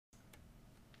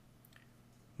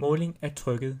Måling af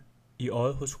trykket i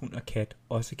øjet hos hund og kat,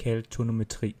 også kaldet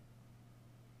tonometri.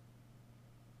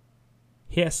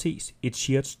 Her ses et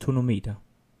Schiotz tonometer.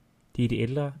 Det er et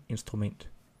ældre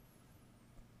instrument.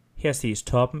 Her ses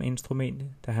toppen af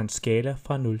instrumentet, der har en skala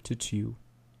fra 0 til 20.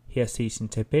 Her ses en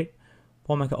tabel,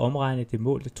 hvor man kan omregne det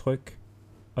målte tryk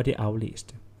og det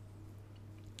aflæste.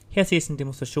 Her ses en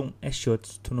demonstration af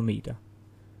Schiotz tonometer.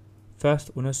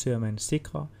 Først undersøger man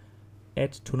sikre,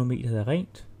 at tonometeret er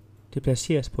rent. Det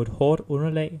placeres på et hårdt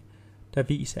underlag, der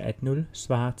viser, at 0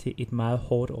 svarer til et meget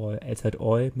hårdt øje, altså et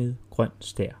øje med grøn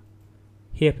stær.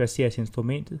 Her placeres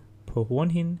instrumentet på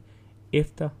hornhinden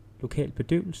efter lokal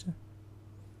bedøvelse,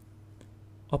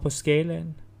 og på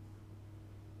skalaen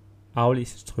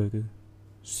aflæses trykket.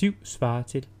 7 svarer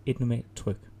til et normalt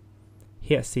tryk.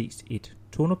 Her ses et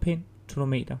Tonopen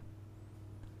tonometer,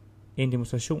 en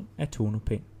demonstration af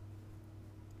Tonopen.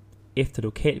 Efter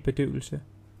lokal bedøvelse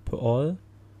på øjet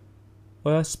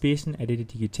rører spidsen af dette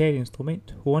digitale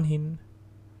instrument hornhinden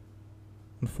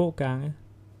nogle få gange,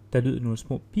 der lyder nogle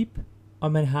små bip,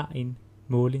 og man har en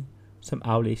måling, som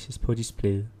aflæses på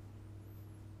displayet.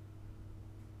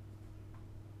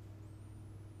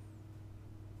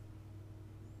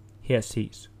 Her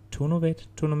ses Tonovet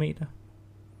tonometer.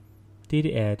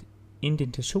 Dette er et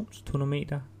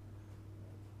indentationstonometer.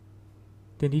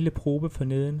 Den lille probe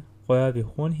forneden rører ved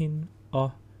hornhinden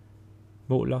og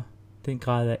måler den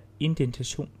grad af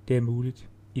indentation, der er muligt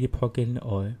i det pågældende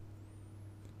øje.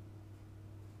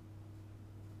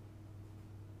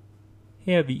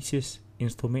 Her vises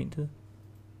instrumentet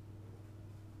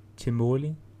til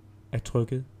måling af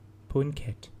trykket på en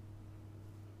kat.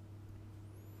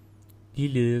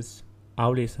 Ligeledes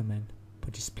aflæser man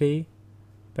på display,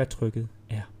 hvad trykket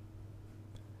er.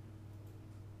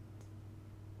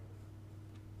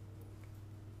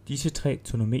 Disse 3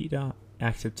 tonometer er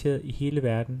accepteret i hele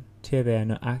verden til at være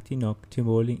nøjagtige nok til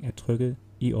måling af trykket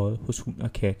i øjet hos hund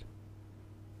og kat.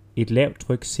 Et lavt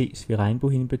tryk ses ved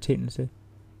regnbuehindebetændelse.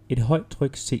 Et højt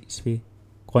tryk ses ved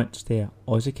grøn stær,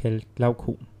 også kaldet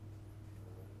glaukom.